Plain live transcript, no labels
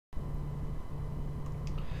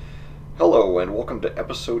Hello, and welcome to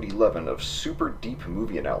episode 11 of Super Deep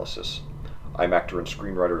Movie Analysis. I'm actor and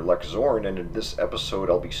screenwriter Lec Zorn, and in this episode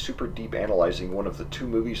I'll be super deep analyzing one of the two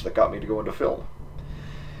movies that got me to go into film.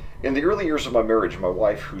 In the early years of my marriage, my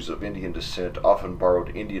wife, who's of Indian descent, often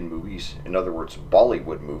borrowed Indian movies, in other words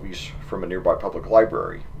Bollywood movies, from a nearby public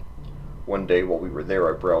library. One day while we were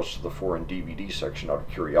there, I browsed the foreign DVD section out of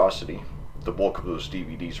curiosity. The bulk of those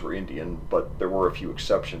DVDs were Indian, but there were a few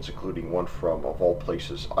exceptions, including one from, of all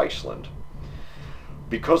places, Iceland.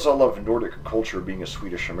 Because I love Nordic culture being a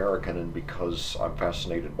Swedish American, and because I'm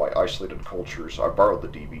fascinated by isolated cultures, I borrowed the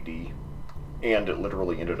DVD, and it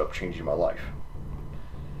literally ended up changing my life.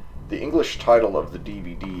 The English title of the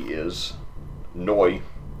DVD is Noi,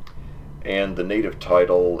 and the native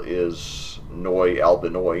title is Noi the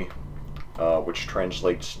Albino, which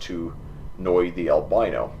translates to Noi the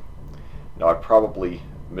Albino. Now, I probably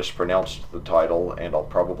mispronounced the title, and I'll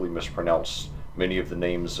probably mispronounce many of the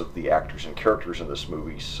names of the actors and characters in this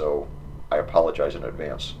movie, so I apologize in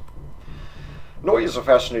advance. Noi is a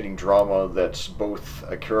fascinating drama that's both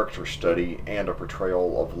a character study and a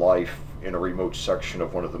portrayal of life in a remote section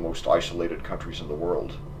of one of the most isolated countries in the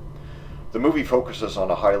world. The movie focuses on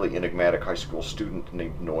a highly enigmatic high school student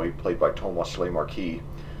named Noi, played by Tómas Lemarquis,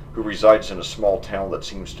 who resides in a small town that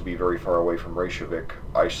seems to be very far away from Reykjavik,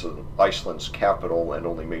 Iceland's capital and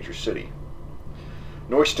only major city.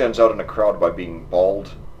 Noi stands out in a crowd by being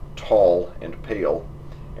bald, tall, and pale,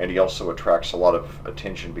 and he also attracts a lot of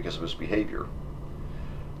attention because of his behavior.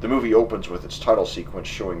 The movie opens with its title sequence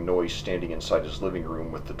showing Noi standing inside his living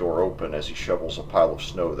room with the door open as he shovels a pile of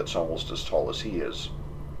snow that's almost as tall as he is.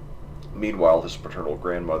 Meanwhile, his paternal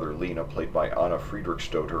grandmother, Lína, played by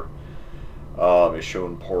Friðriksdóttir, is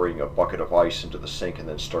shown pouring a bucket of ice into the sink and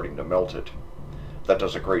then starting to melt it. That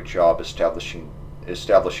does a great job establishing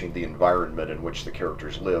the environment in which the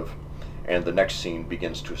characters live, and the next scene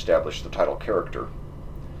begins to establish the title character.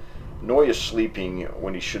 Noi is sleeping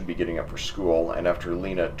when he should be getting up for school, and after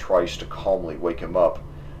Lína tries to calmly wake him up,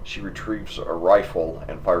 she retrieves a rifle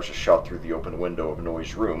and fires a shot through the open window of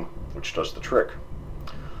Noi's room, which does the trick.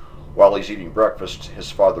 While he's eating breakfast,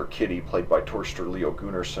 his father, Kiddi, played by Þröstur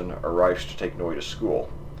Gunnarsson, arrives to take Noi to school.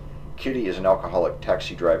 Kiddi is an alcoholic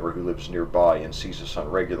taxi driver who lives nearby and sees his son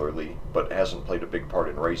regularly, but hasn't played a big part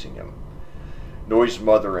in raising him. Noi's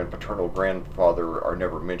mother and paternal grandfather are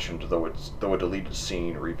never mentioned, though a deleted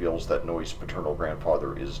scene reveals that Noi's paternal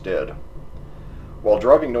grandfather is dead. While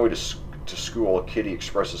driving Noi to school, Kiddi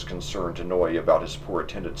expresses concern to Noi about his poor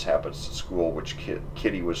attendance habits at school, which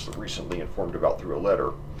Kiddi was recently informed about through a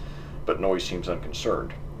letter. But Noi seems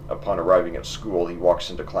unconcerned. Upon arriving at school, he walks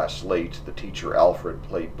into class late. The teacher, Alfred,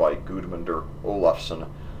 played by Guðmundur Ólafsson,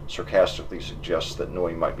 sarcastically suggests that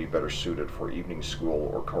Noi might be better suited for evening school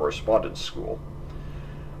or correspondence school.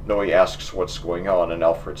 Noi asks what's going on, and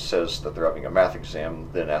Alfred says that they're having a math exam,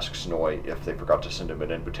 then asks Noi if they forgot to send him an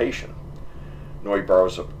invitation. Noi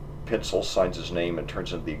borrows a pencil, signs his name, and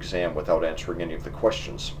turns in the exam without answering any of the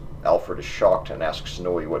questions. Alfred is shocked and asks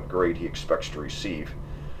Noi what grade he expects to receive.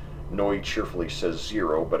 Noi cheerfully says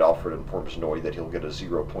 0, but Alfred informs Noi that he'll get a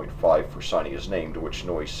 0.5 for signing his name, to which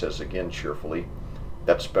Noi says again cheerfully,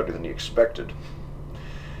 "That's better than he expected."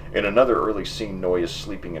 In another early scene, Noi is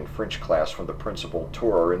sleeping in French class when the principal,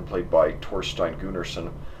 Þórarinn, played by Þorsteinn Gunnarsson,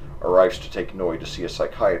 arrives to take Noi to see a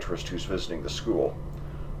psychiatrist who's visiting the school.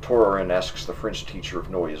 Þórarinn asks the French teacher if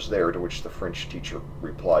Noi is there, to which the French teacher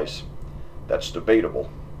replies, "That's debatable."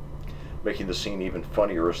 Making the scene even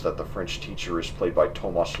funnier is that the French teacher is played by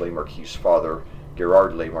Tómas Lemarquis' father,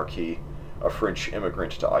 Gerard Lemarquis, a French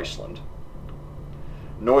immigrant to Iceland.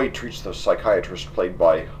 Noi treats the psychiatrist, played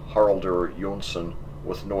by Haraldur Jónsson,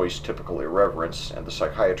 with Noi's typical irreverence, and the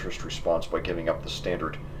psychiatrist responds by giving up the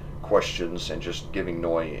standard questions and just giving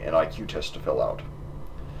Noi an IQ test to fill out.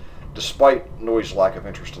 Despite Noi's lack of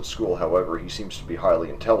interest in school, however, he seems to be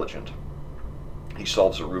highly intelligent. He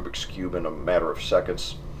solves a Rubik's Cube in a matter of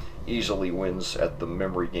seconds, easily wins at the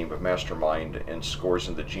memory game of Mastermind, and scores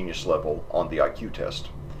in the genius level on the IQ test.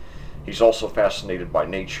 He's also fascinated by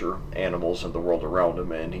nature, animals, and the world around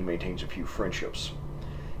him, and he maintains a few friendships.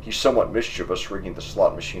 He's somewhat mischievous, rigging the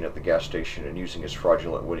slot machine at the gas station and using his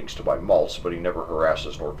fraudulent winnings to buy malts, but he never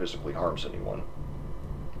harasses nor physically harms anyone.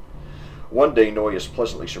 One day, Noi is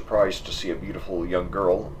pleasantly surprised to see a beautiful young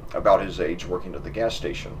girl about his age working at the gas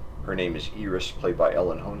station. Her name is Íris, played by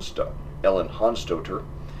Hansdóttir.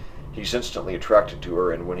 He's instantly attracted to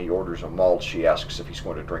her, and when he orders a malt, she asks if he's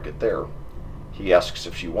going to drink it there. He asks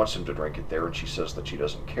if she wants him to drink it there, and she says that she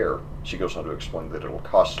doesn't care. She goes on to explain that it'll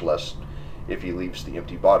cost less if he leaves the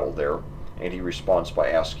empty bottle there, and he responds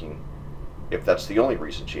by asking if that's the only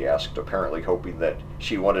reason she asked, apparently hoping that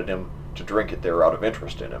she wanted him to drink it there out of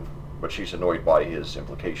interest in him. but she's annoyed by his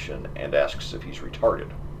implication and asks if he's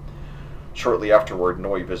retarded. Shortly afterward,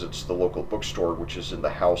 Noi visits the local bookstore, which is in the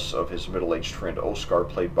house of his middle-aged friend Óskar,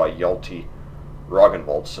 played by Hjalti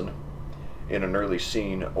Rögnvaldsson. In an early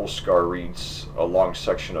scene, Óskar reads a long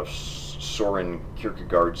section of Søren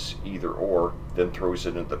Kierkegaard's Either Or, then throws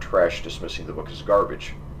it into the trash, dismissing the book as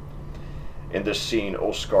garbage. In this scene,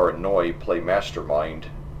 Óskar and Noi play mastermind,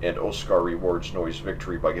 and Óskar rewards Noi's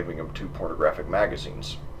victory by giving him 2 pornographic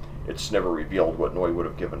magazines. It's never revealed what Noi would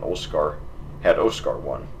have given Óskar had Óskar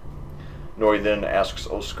won. Noi then asks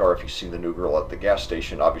Óskar if he's seen the new girl at the gas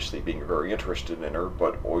station, obviously being very interested in her,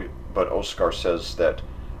 but Óskar says that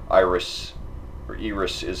Iris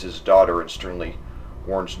is his daughter and sternly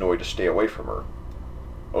warns Noi to stay away from her.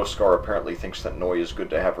 Óskar apparently thinks that Noi is good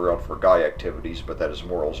to have around for guy activities, but that his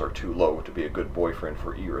morals are too low to be a good boyfriend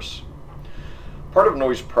for Íris. Part of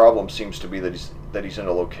Noi's problem seems to be that he's in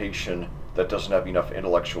a location that doesn't have enough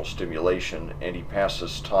intellectual stimulation, and he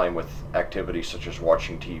passes time with activities such as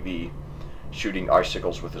watching TV, shooting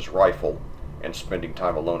icicles with his rifle, and spending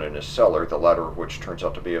time alone in his cellar, the latter of which turns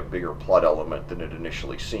out to be a bigger plot element than it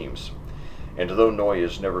initially seems. And though Noi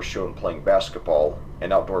is never shown playing basketball,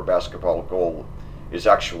 an outdoor basketball goal is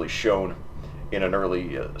actually shown in an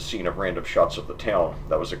early scene of random shots of the town.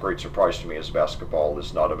 That was a great surprise to me, as basketball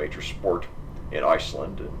is not a major sport in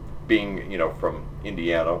Iceland, and being, from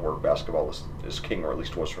Indiana, where basketball is king, or at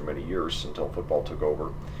least was for many years until football took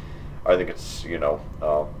over. I think it's,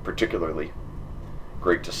 particularly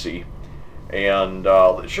great to see. And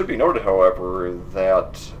it should be noted, however,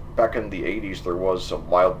 that back in the 80s there was a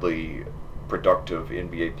mildly productive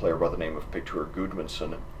NBA player by the name of Pétur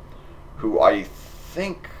Guðmundsson, who I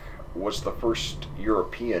think was the first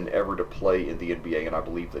European ever to play in the NBA, and I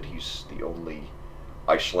believe that he's the only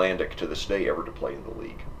Icelandic to this day ever to play in the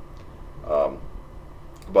league.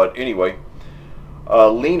 But anyway,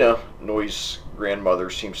 Lína, Noi's grandmother,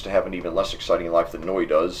 seems to have an even less exciting life than Noi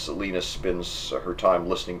does. Lína spends her time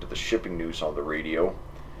listening to the shipping news on the radio.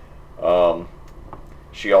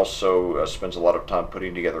 She also spends a lot of time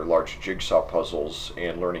putting together large jigsaw puzzles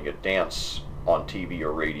and learning a dance on TV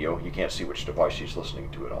or radio. You can't see which device she's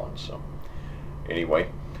listening to it on. So anyway,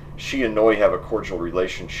 she and Noi have a cordial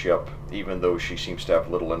relationship, even though she seems to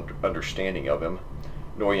have little understanding of him.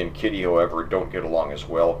 Noi and Kiddi, however, don't get along as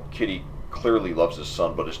well. Kiddi clearly loves his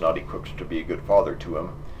son, but is not equipped to be a good father to him.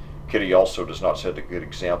 Kiddi also does not set a good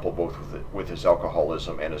example, both with his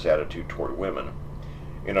alcoholism and his attitude toward women.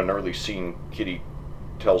 In an early scene, Kiddi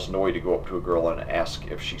tells Noi to go up to a girl and ask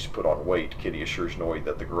if she's put on weight. Kiddi assures Noi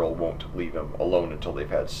that the girl won't leave him alone until they've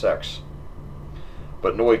had sex.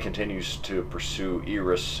 But Noi continues to pursue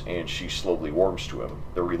Íris, and she slowly warms to him.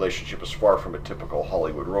 Their relationship is far from a typical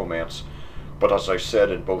Hollywood romance, but as I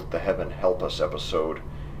said in both the Heaven Help Us episode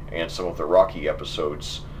and some of the Rocky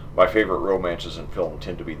episodes, my favorite romances in film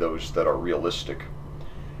tend to be those that are realistic.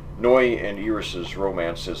 Noi and Íris's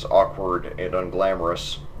romance is awkward and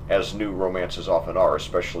unglamorous, as new romances often are,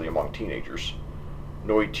 especially among teenagers.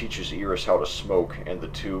 Noi teaches Íris how to smoke, and the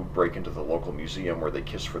two break into the local museum where they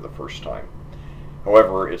kiss for the first time.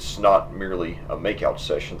 However, it's not merely a makeout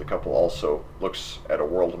session. The couple also looks at a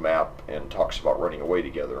world map and talks about running away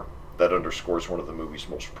together. That underscores one of the movie's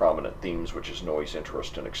most prominent themes, which is Noi's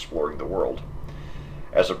interest in exploring the world.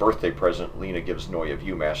 As a birthday present, Lína gives Noi a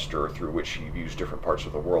Viewmaster through which he views different parts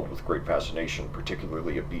of the world with great fascination,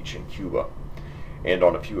 particularly a beach in Cuba. And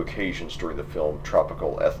on a few occasions during the film,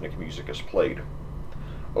 tropical ethnic music is played.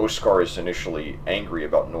 Óskar is initially angry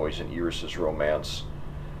about Noi's and Íris's romance.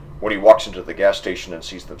 When he walks into the gas station and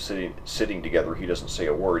sees them sitting together, he doesn't say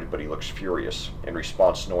a word, but he looks furious. In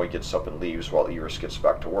response, Noi gets up and leaves while Íris gets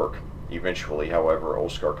back to work. Eventually, however,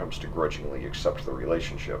 Óskar comes to grudgingly accept the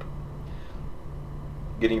relationship.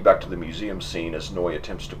 Getting back to the museum scene, as Noi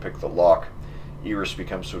attempts to pick the lock, Íris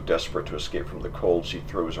becomes so desperate to escape from the cold she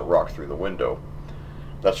throws a rock through the window.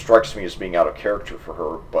 That strikes me as being out of character for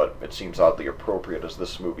her, but it seems oddly appropriate as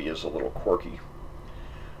this movie is a little quirky.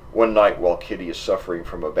 One night, while Kiddi is suffering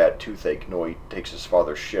from a bad toothache, Noi takes his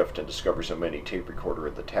father's shift and discovers a mini tape recorder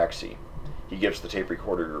in the taxi. He gives the tape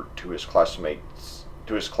recorder to his classmate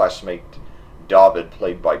David,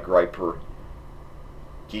 played by Greiper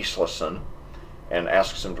Gíslason, and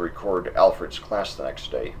asks him to record Alfred's class the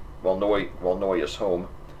next day. While Noi is home,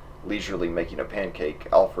 leisurely making a pancake,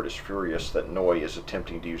 Alfred is furious that Noi is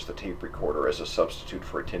attempting to use the tape recorder as a substitute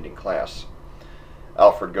for attending class.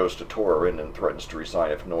 Alfred goes to Þórarinn and threatens to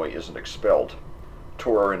resign if Noi isn't expelled.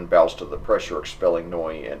 Þórarinn bows to the pressure, expelling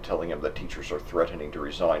Noi and telling him that teachers are threatening to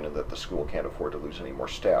resign and that the school can't afford to lose any more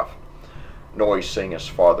staff. Noi, saying his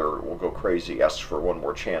father will go crazy, asks for one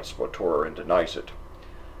more chance, but Þórarinn denies it.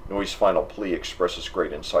 Noi's final plea expresses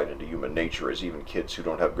great insight into human nature, as even kids who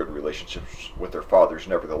don't have good relationships with their fathers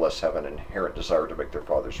nevertheless have an inherent desire to make their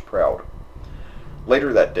fathers proud.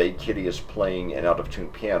 Later that day, Kiddi is playing an out-of-tune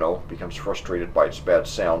piano, becomes frustrated by its bad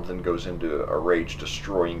sound, then goes into a rage,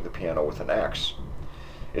 destroying the piano with an axe.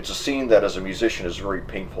 It's a scene that, as a musician, is very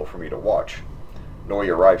painful for me to watch. Noi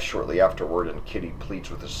arrives shortly afterward, and Kiddi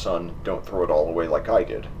pleads with his son, "Don't throw it all away like I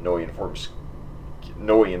did." Noi informs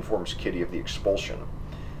Kiddi of the expulsion.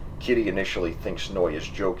 Kiddi initially thinks Noi is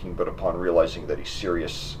joking, but upon realizing that he's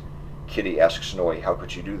serious, Kiddi asks Noi, "How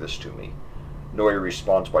could you do this to me?" Noi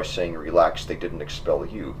responds by saying, "Relax, they didn't expel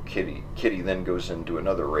you." Kiddi then goes into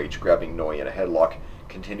another rage, grabbing Noi in a headlock,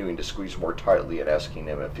 continuing to squeeze more tightly and asking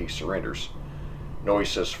him if he surrenders. Noi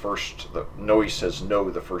says no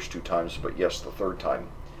the first 2 times, but yes the 3rd time.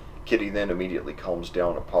 Kiddi then immediately calms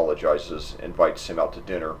down, apologizes, invites him out to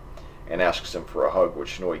dinner, and asks him for a hug,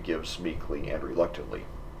 which Noi gives meekly and reluctantly.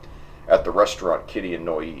 At the restaurant, Kiddi and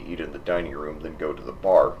Noi eat in the dining room, then go to the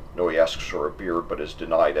bar. Noi asks for a beer, but is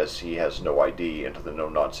denied as he has no ID, and the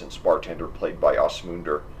no-nonsense bartender, played by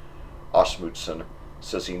Asmundsson,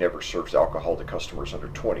 says he never serves alcohol to customers under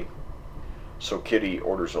 20. So Kiddi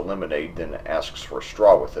orders a lemonade, then asks for a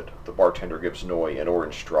straw with it. The bartender gives Noi an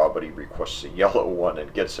orange straw, but he requests a yellow one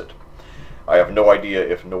and gets it. I have no idea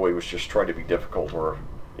if Noi was just trying to be difficult, or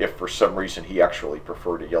if for some reason he actually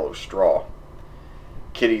preferred a yellow straw.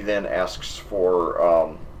 Kiddi then asks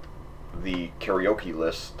for the karaoke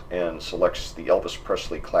list and selects the Elvis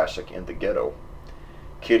Presley classic "In the Ghetto."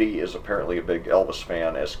 Kiddi is apparently a big Elvis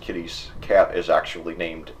fan, as Kiddi's cat is actually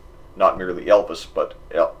named not merely Elvis, but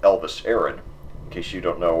Elvis Aaron. In case you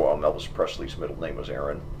don't know, Elvis Presley's middle name was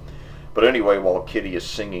Aaron. But anyway, while Kiddi is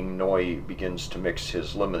singing, Noi begins to mix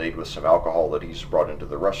his lemonade with some alcohol that he's brought into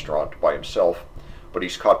the restaurant by himself, but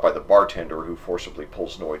he's caught by the bartender, who forcibly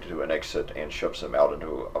pulls Noi to an exit and shoves him out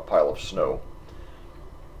into a pile of snow.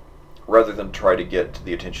 Rather than try to get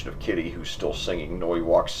the attention of Kiddi, who's still singing, Noi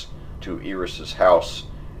walks to Íris's house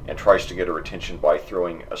and tries to get her attention by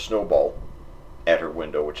throwing a snowball at her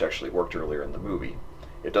window, which actually worked earlier in the movie.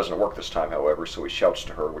 It doesn't work this time, however, so he shouts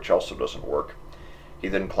to her, which also doesn't work. He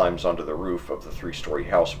then climbs onto the roof of the 3-story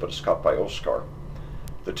house, but is caught by Óskar.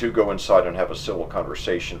 The two go inside and have a civil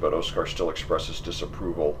conversation, but Óskar still expresses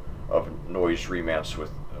disapproval of Noi's romance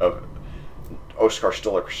with Íris.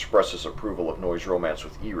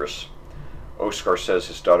 Óskar says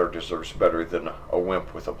his daughter deserves better than a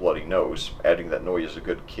wimp with a bloody nose, adding that Noi is a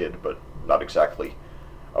good kid, but not exactly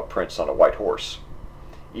a prince on a white horse.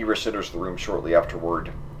 Íris enters the room shortly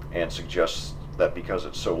afterward and suggests that because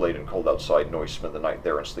it's so late and cold outside, Noi spend the night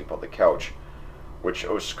there and sleep on the couch, which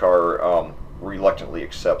Óskar reluctantly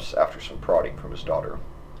accepts after some prodding from his daughter.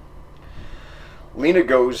 Lína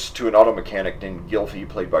goes to an auto mechanic named Gylfi,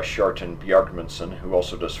 played by Kjartan Bjargmundsson, who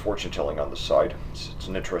also does fortune-telling on the side. It's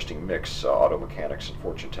an interesting mix, auto mechanics and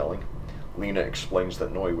fortune-telling. Lína explains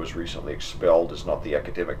that Noi was recently expelled, is not the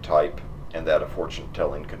academic type, and that a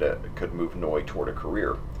fortune-telling could move Noi toward a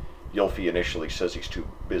career. Gylfi initially says he's too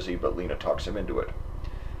busy, but Lína talks him into it.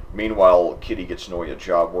 Meanwhile, Kiddi gets Noi a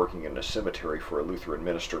job working in a cemetery for a Lutheran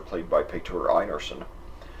minister, played by Pétur Einarsson.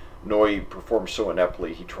 Noi performs so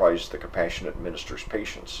ineptly he tries the compassionate minister's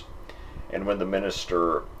patience, and when the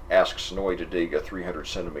minister asks Noi to dig a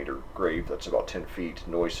 300-centimeter grave that's about 10 feet,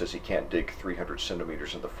 Noi says he can't dig 300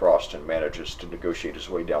 centimeters in the frost and manages to negotiate his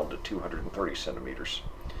way down to 230 centimeters.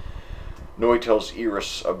 Noi tells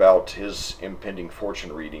Íris about his impending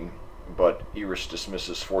fortune reading, but Íris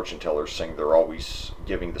dismisses fortune tellers, saying they're always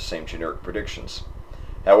giving the same generic predictions.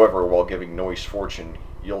 However, while giving Noi's fortune,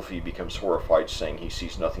 Gylfi becomes horrified, saying he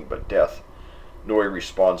sees nothing but death. Noi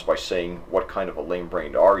responds by saying, "What kind of a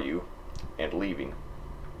lame-brained are you?" and leaving.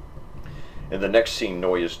 In the next scene,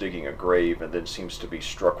 Noi is digging a grave and then seems to be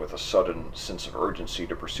struck with a sudden sense of urgency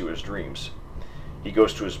to pursue his dreams. He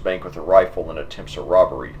goes to his bank with a rifle and attempts a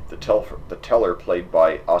robbery. The teller, played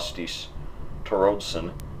by Ásdís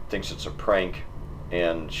Thoroddsen, thinks it's a prank,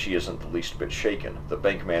 and she isn't the least bit shaken. The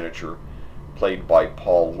bank manager, played by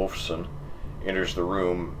Páll Ólafsson, enters the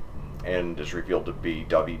room and is revealed to be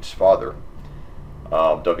David's father,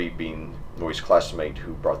 David being Noi's classmate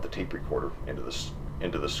who brought the tape recorder into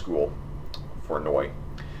the school for Noi.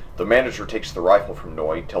 The manager takes the rifle from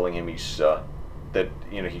Noi, telling him that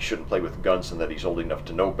he shouldn't play with guns and that he's old enough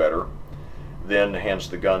to know better, then hands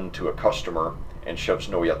the gun to a customer and shoves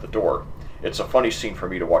Noi out the door. It's a funny scene for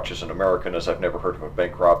me to watch as an American, as I've never heard of a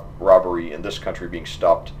bank robbery in this country being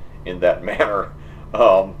stopped in that manner.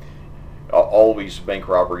 Always bank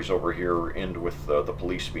robberies over here end with the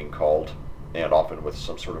police being called, and often with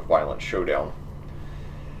some sort of violent showdown.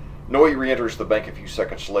 Noi re-enters the bank a few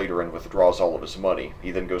seconds later and withdraws all of his money.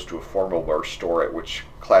 He then goes to a formal bar store at which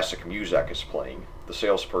classic music is playing. The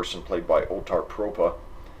salesperson, played by Otar Propa,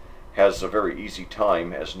 has a very easy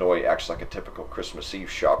time as Noi acts like a typical Christmas Eve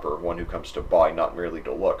shopper, one who comes to buy, not merely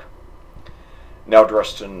to look. Now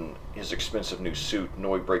dressed in his expensive new suit,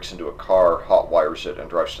 Noi breaks into a car, hotwires it, and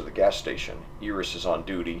drives to the gas station. Íris is on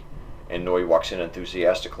duty, and Noi walks in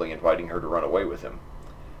enthusiastically, inviting her to run away with him.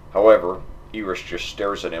 However, Íris just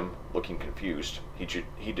stares at him, looking confused.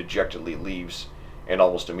 He dejectedly leaves, and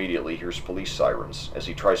almost immediately hears police sirens. As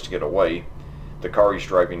he tries to get away, the car he's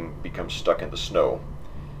driving becomes stuck in the snow.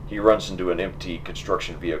 He runs into an empty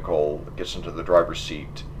construction vehicle, gets into the driver's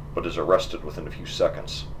seat, but is arrested within a few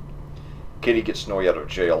seconds. Kiddi gets Noi out of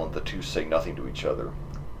jail, and the two say nothing to each other.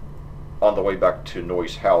 On the way back to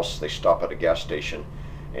Noi's house, they stop at a gas station,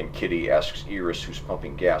 and Kiddi asks Íris, who's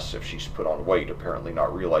pumping gas, if she's put on weight, apparently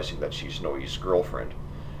not realizing that she's Noi's girlfriend.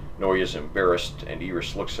 Noi is embarrassed, and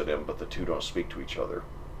Íris looks at him, but the two don't speak to each other.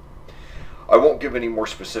 I won't give any more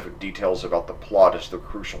specific details about the plot as they're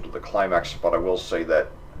crucial to the climax, but I will say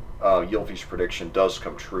that Gylfi's prediction does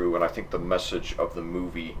come true, and I think the message of the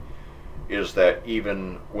movie is that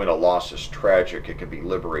even when a loss is tragic, it can be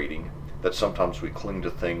liberating, that sometimes we cling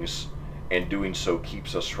to things, and doing so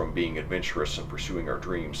keeps us from being adventurous and pursuing our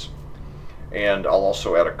dreams. And I'll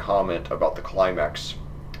also add a comment about the climax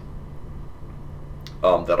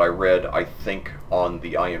that I read, I think, on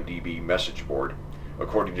the IMDb message board.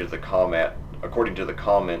 According to the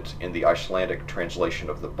comment in the Icelandic translation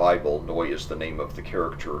of the Bible, Noi is the name of the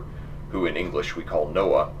character who in English we call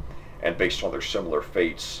Noah, and based on their similar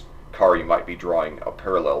fates, Kári might be drawing a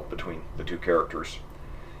parallel between the two characters.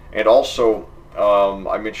 And also,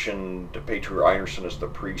 I mentioned Pétur Einarsson as the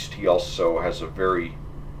priest. He also has a very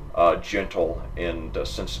gentle and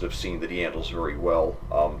sensitive scene that he handles very well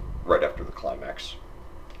right after the climax.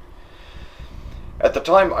 At the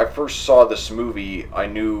time I first saw this movie, I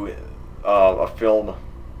knew that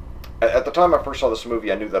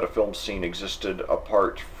a film scene existed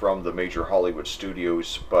apart from the major Hollywood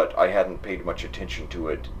studios, but I hadn't paid much attention to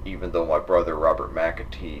it, even though my brother Robert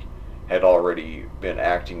McAtee had already been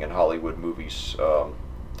acting in Hollywood movies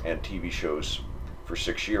and TV shows for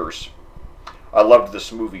 6 years. I loved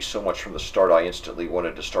this movie so much from the start I instantly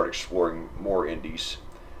wanted to start exploring more indies,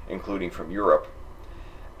 including from Europe.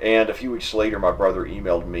 And a few weeks later, my brother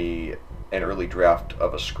emailed me an early draft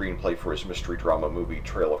of a screenplay for his mystery drama movie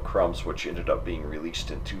Trail of Crumbs, which ended up being released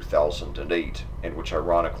in 2008, and which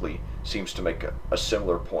ironically seems to make a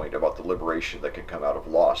similar point about the liberation that can come out of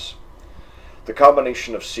loss. The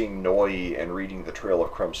combination of seeing Noi and reading the Trail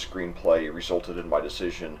of Crumbs screenplay resulted in my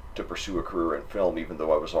decision to pursue a career in film, even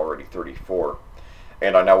though I was already 34.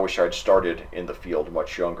 And I now wish I'd started in the field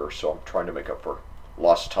much younger, so I'm trying to make up for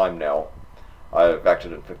lost time now. I've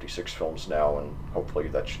acted in 56 films now, and hopefully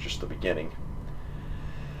that's just the beginning.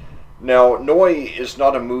 Now, Noi is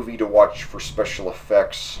not a movie to watch for special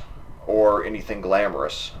effects or anything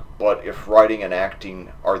glamorous, but if writing and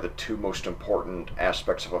acting are the two most important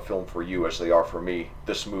aspects of a film for you, as they are for me,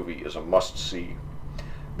 this movie is a must-see.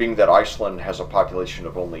 Being that Iceland has a population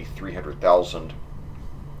of only 300,000,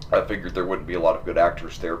 I figured there wouldn't be a lot of good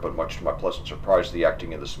actors there, but much to my pleasant surprise, the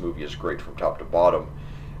acting in this movie is great from top to bottom,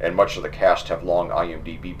 and much of the cast have long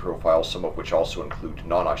IMDb profiles, some of which also include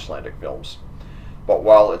non-Icelandic films. But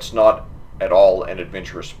while it's not at all an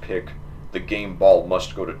adventurous pick, the game ball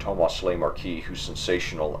must go to Tómas Lemarquis, who's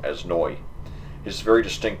sensational as Noi. His very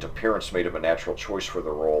distinct appearance made him a natural choice for the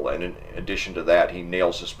role, and in addition to that, he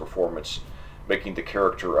nails his performance, making the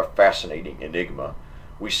character a fascinating enigma.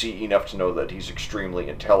 We see enough to know that he's extremely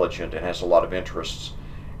intelligent and has a lot of interests,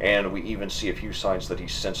 and we even see a few signs that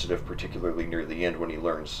he's sensitive, particularly near the end when he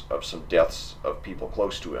learns of some deaths of people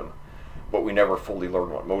close to him. But we never fully learn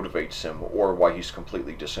what motivates him or why he's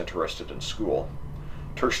completely disinterested in school.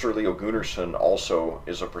 Þröstur Gunnarsson also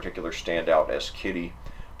is a particular standout as Kiddi,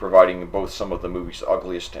 providing both some of the movie's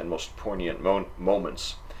ugliest and most poignant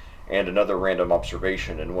moments. And another random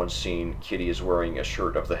observation, in one scene, Kiddi is wearing a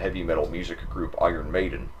shirt of the heavy metal music group Iron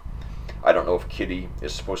Maiden. I don't know if Kiddi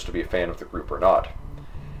is supposed to be a fan of the group or not.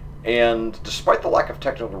 And despite the lack of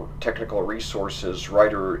technical resources,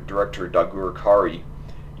 writer-director Dagur Kári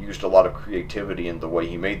used a lot of creativity in the way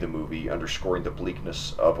he made the movie, underscoring the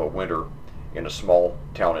bleakness of a winter in a small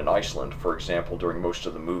town in Iceland. For example, during most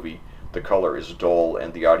of the movie, the color is dull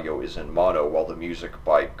and the audio is in mono, while the music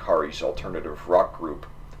by Kári's alternative rock group,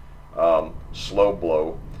 Slow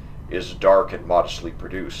Blow, is dark and modestly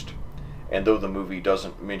produced. And though the movie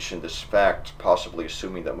doesn't mention this fact, possibly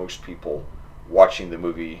assuming that most people watching the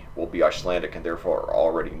movie will be Icelandic and therefore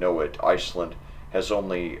already know it, Iceland has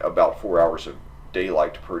only about 4 hours of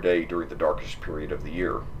daylight per day during the darkest period of the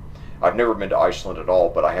year. I've never been to Iceland at all,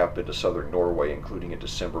 but I have been to southern Norway, including in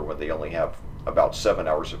December when they only have about 7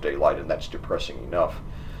 hours of daylight, and that's depressing enough.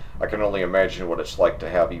 I can only imagine what it's like to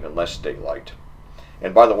have even less daylight.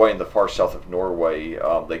 And by the way, in the far south of Norway,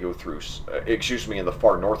 they go through, in the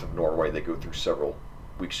far north of Norway, they go through several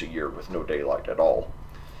weeks a year with no daylight at all.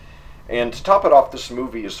 And to top it off, this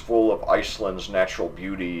movie is full of Iceland's natural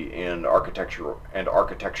beauty and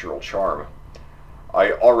architectural charm.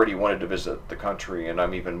 I already wanted to visit the country, and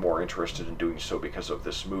I'm even more interested in doing so because of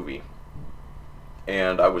this movie.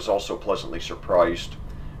 And I was also pleasantly surprised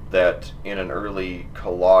that in an early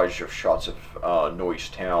collage of shots of Noi's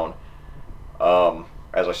town,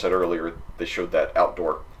 as I said earlier, they showed that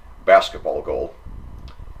outdoor basketball goal.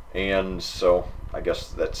 And so I guess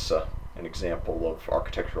that's an example of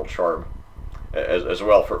architectural charm as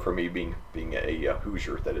well for me being a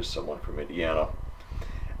Hoosier, that is someone from Indiana.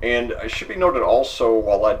 And it should be noted also,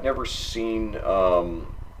 while I'd never seen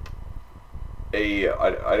I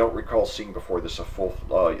don't recall seeing before this a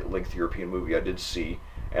full-length European movie, I did see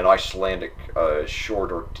an Icelandic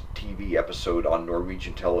short or TV episode on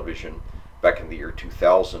Norwegian television back in the year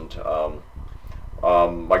 2000.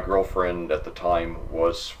 My girlfriend at the time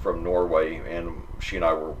was from Norway, and she and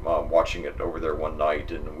I were watching it over there one night,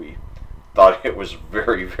 and we thought it was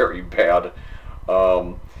very, very bad.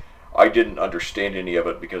 I didn't understand any of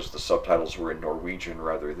it because the subtitles were in Norwegian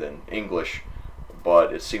rather than English,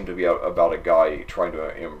 but it seemed to be about a guy trying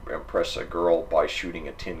to impress a girl by shooting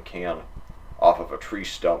a tin can off of a tree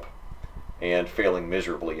stump and failing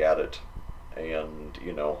miserably at it, and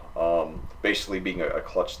basically being a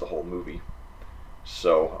klutz the whole movie.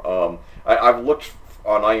 So I've looked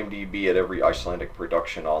on IMDb at every Icelandic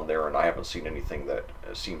production on there, and I haven't seen anything that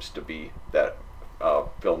seems to be that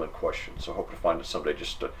film in question. So I hope to find it someday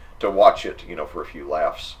just to watch it, for a few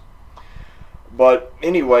laughs. But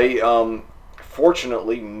anyway,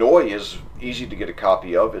 fortunately, Noi is easy to get a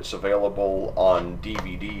copy of. It's available on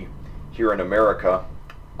DVD here in America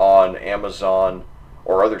on Amazon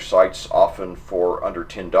or other sites, often for under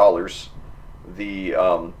 $10. The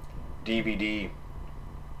DVD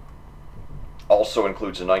also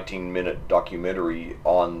includes a 19-minute documentary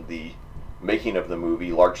on the making of the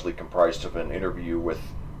movie, largely comprised of an interview with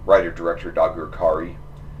writer-director Dagur Kári,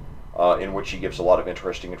 in which he gives a lot of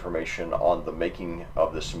interesting information on the making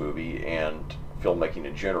of this movie and filmmaking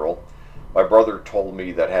in general. My brother told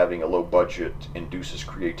me that having a low budget induces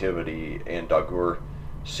creativity, and Dagur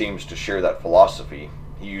seems to share that philosophy.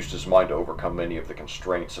 He used his mind to overcome many of the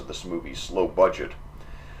constraints of this movie's low budget.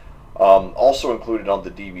 Also included on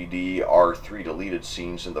the DVD are 3 deleted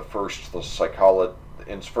scenes. In the first,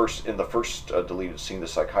 deleted scene, the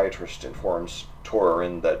psychiatrist informs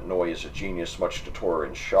Þórarinn that Noi is a genius, much to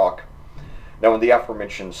Þórarin's shock. Now, in the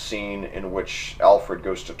aforementioned scene in which Alfred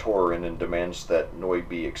goes to Þórarinn and demands that Noi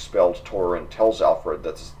be expelled, Þórarinn tells Alfred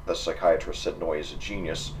that the psychiatrist said Noi is a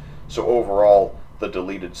genius. So overall, the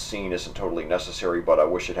deleted scene isn't totally necessary, but I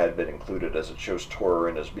wish it had been included, as it shows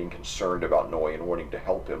Þórarinn as being concerned about Noi and wanting to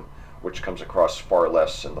help him, which comes across far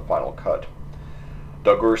less in the final cut.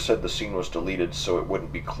 Dagur said the scene was deleted so it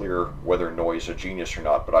wouldn't be clear whether Noi is a genius or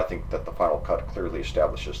not, but I think that the final cut clearly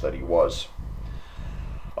establishes that he was.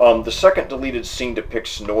 The second deleted scene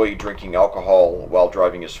depicts Noi drinking alcohol while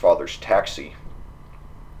driving his father's taxi.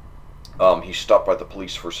 He's stopped by the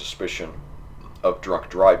police for suspicion of drunk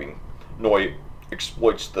driving. Noi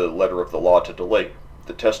exploits the letter of the law to delay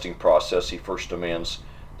the testing process. He first demands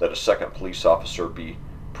that a second police officer be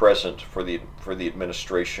present for the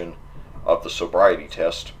administration of the sobriety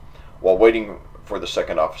test. While waiting for the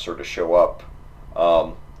second officer to show up,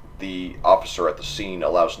 the officer at the scene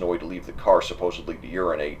allows Noi to leave the car, supposedly to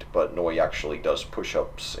urinate, but Noi actually does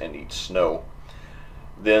push-ups and eats snow.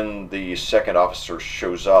 Then the second officer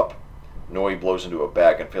shows up. Noi blows into a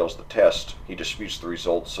bag and fails the test. He disputes the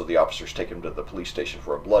results, so the officers take him to the police station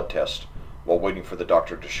for a blood test. While waiting for the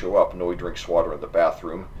doctor to show up, Noi drinks water in the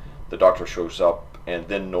bathroom. The doctor shows up, and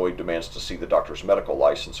then Noi demands to see the doctor's medical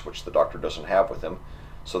license, which the doctor doesn't have with him.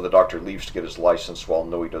 So the doctor leaves to get his license while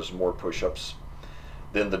Noi does more push-ups.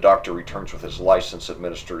 Then the doctor returns with his license,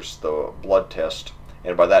 administers the blood test,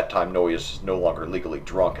 and by that time Noi is no longer legally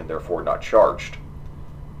drunk and therefore not charged.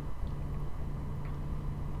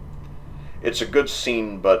 It's a good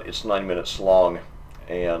scene, but it's 9 minutes long,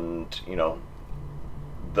 and it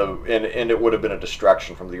would have been a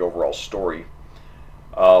distraction from the overall story.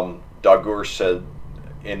 Dagur said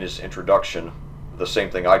in his introduction the same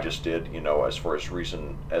thing I just did, as for his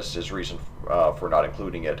reason for not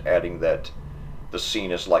including it, adding that the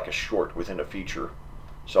scene is like a short within a feature.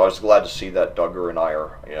 So I was glad to see that Dagur and I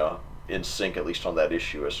are in sync, at least on that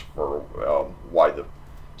issue, as for why the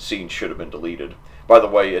scene should have been deleted. By the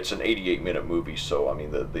way, it's an 88-minute movie, so I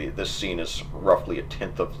mean this scene is roughly a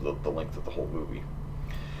tenth of the length of the whole movie.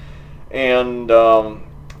 And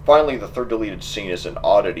finally, the third deleted scene is an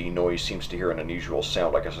oddity. Noi seems to hear an unusual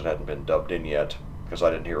sound. I guess it hadn't been dubbed in yet, because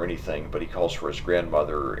I didn't hear anything, but he calls for his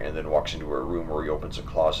grandmother and then walks into her room where he opens a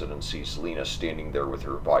closet and sees Lína standing there with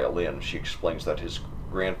her violin. She explains that his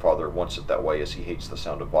grandfather wants it that way as he hates the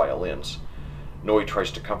sound of violins. Noi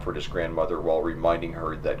tries to comfort his grandmother while reminding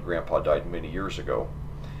her that Grandpa died many years ago.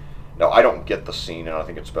 Now, I don't get the scene, and I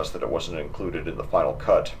think it's best that it wasn't included in the final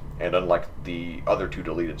cut, and unlike the other two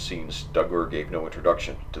deleted scenes, Dagur gave no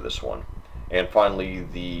introduction to this one. And finally,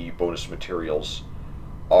 the bonus materials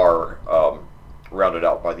are rounded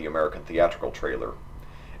out by the American theatrical trailer.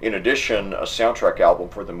 In addition, a soundtrack album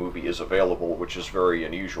for the movie is available, which is very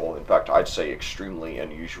unusual. In fact, I'd say extremely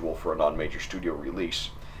unusual for a non-major studio release.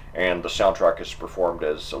 And the soundtrack is performed,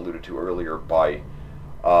 as alluded to earlier, by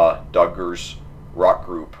Dagur's rock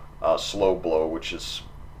group, Slow Blow, which is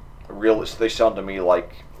they sound to me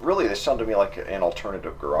like an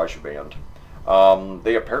alternative garage band.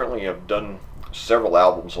 They apparently have done several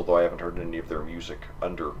albums, although I haven't heard any of their music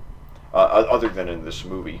other than in this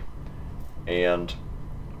movie. And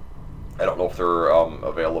I don't know if they're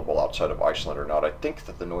available outside of Iceland or not. I think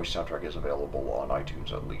that the Noi soundtrack is available on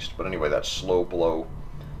iTunes at least. But anyway, that's Slow Blow,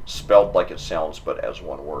 spelled like it sounds, but as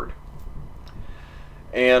one word.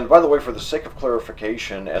 And by the way, for the sake of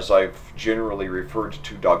clarification, as I've generally referred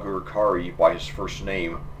to Dagur Kári by his first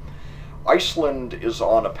name, Iceland is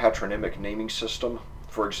on a patronymic naming system.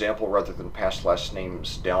 For example, rather than pass last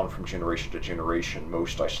names down from generation to generation,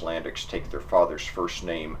 most Icelandics take their father's first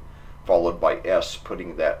name, followed by S,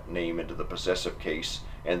 putting that name into the possessive case,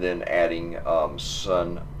 and then adding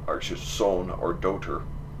son or daughter.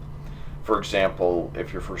 For example,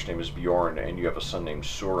 if your first name is Bjorn and you have a son named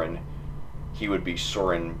Soren, he would be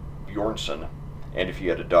Soren Bjornsson, and if you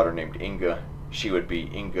had a daughter named Inga, she would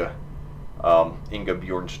be Inga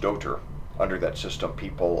Bjornsdóttir. Under that system,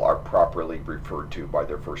 people are properly referred to by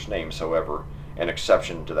their first names. However, an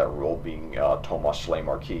exception to that rule being Tómas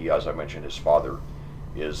Lemarquis. As I mentioned, his father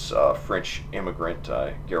is French immigrant.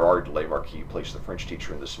 Gerard Lemarquis plays the French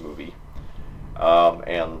teacher in this movie,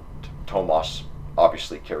 and Tómas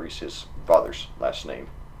obviously carries his father's last name.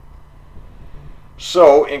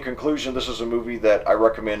 So, in conclusion, this is a movie that I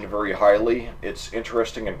recommend very highly. It's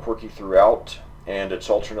interesting and quirky throughout, and it's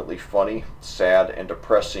alternately funny, sad, and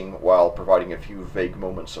depressing while providing a few vague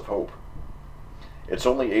moments of hope. It's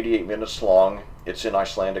only 88 minutes long, it's in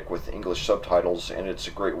Icelandic with English subtitles, and it's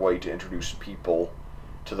a great way to introduce people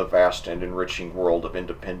to the vast and enriching world of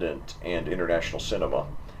independent and international cinema.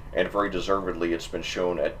 And very deservedly, it's been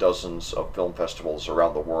shown at dozens of film festivals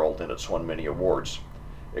around the world, and it's won many awards.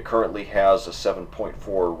 It currently has a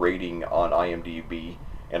 7.4 rating on IMDb,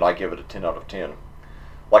 and I give it a 10 out of 10.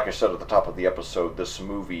 Like I said at the top of the episode, this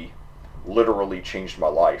movie literally changed my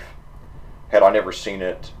life. Had I never seen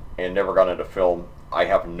it and never gone into film, I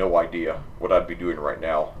have no idea what I'd be doing right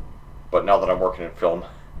now. But now that I'm working in film,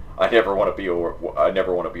 I never want to be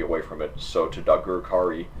away from it. So to Dagur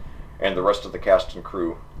Kári and the rest of the cast and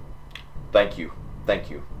crew, thank you, thank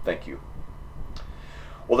you, thank you.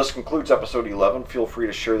 Well, this concludes episode 11. Feel free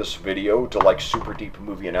to share this video, to like Super Deep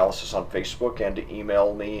Movie Analysis on Facebook, and to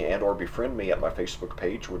email me and or befriend me at my Facebook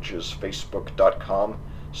page, which is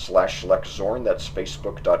facebook.com/Lec Zorn. That's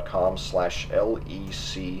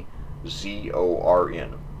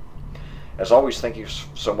facebook.com/LECZORN. As always, thank you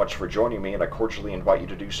so much for joining me, and I cordially invite you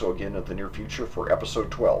to do so again in the near future for episode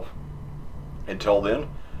 12. Until then,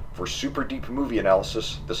 for Super Deep Movie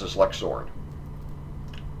Analysis, this is Lec Zorn.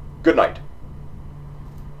 Good night.